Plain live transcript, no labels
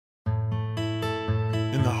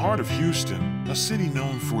heart of Houston, a city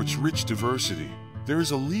known for its rich diversity, there is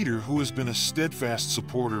a leader who has been a steadfast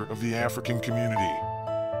supporter of the African community.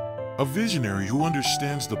 A visionary who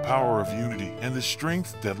understands the power of unity and the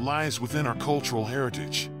strength that lies within our cultural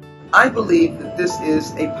heritage. I believe that this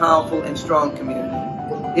is a powerful and strong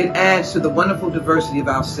community. It adds to the wonderful diversity of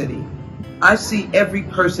our city. I see every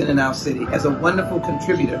person in our city as a wonderful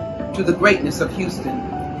contributor to the greatness of Houston.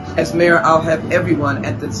 As mayor, I'll have everyone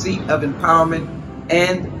at the seat of empowerment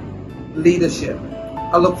and leadership.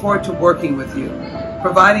 I look forward to working with you,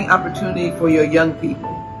 providing opportunity for your young people,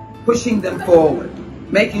 pushing them forward,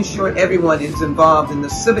 making sure everyone is involved in the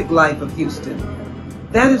civic life of Houston.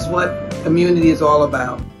 That is what community is all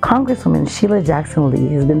about. Congresswoman SHEILA Jackson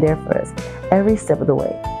Lee has been there for us every step of the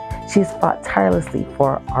way. She has fought tirelessly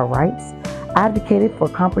for our rights, advocated for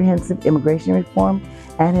comprehensive immigration reform,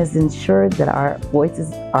 and has ensured that our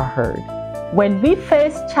voices are heard. When we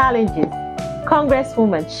faced challenges,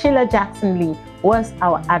 Congresswoman SHEILA Jackson Lee was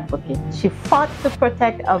our advocate. She fought to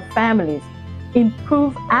protect our families,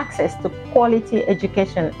 improve access to quality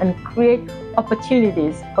education, and create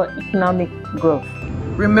opportunities for economic growth.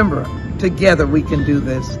 Remember, together we can do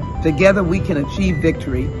this. Together we can achieve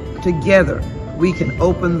victory. Together we can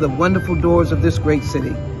open the wonderful doors of this great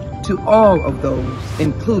city to all of those,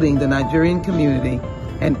 including the Nigerian community,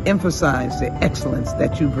 and emphasize the excellence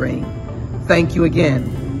that you bring. Thank you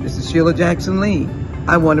again. This is SHEILA Jackson Lee.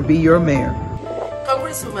 I want to be your mayor.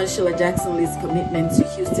 Congresswoman SHEILA Jackson Lee's commitment to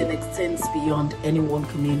Houston extends beyond any one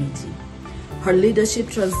community. Her leadership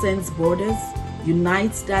transcends borders,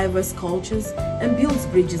 unites diverse cultures, and builds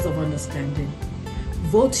bridges of understanding.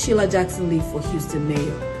 Vote SHEILA Jackson Lee for Houston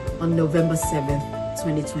Mayor on November 7th,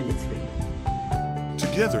 2023.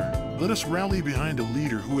 Together, let us rally behind a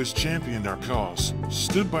leader who has championed our cause,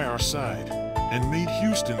 stood by our side, and made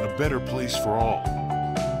Houston a better place for all.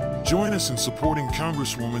 Join us in supporting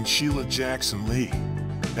Congresswoman SHEILA Jackson Lee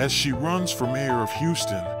as she runs for mayor of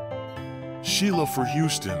Houston. SHEILA for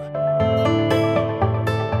Houston.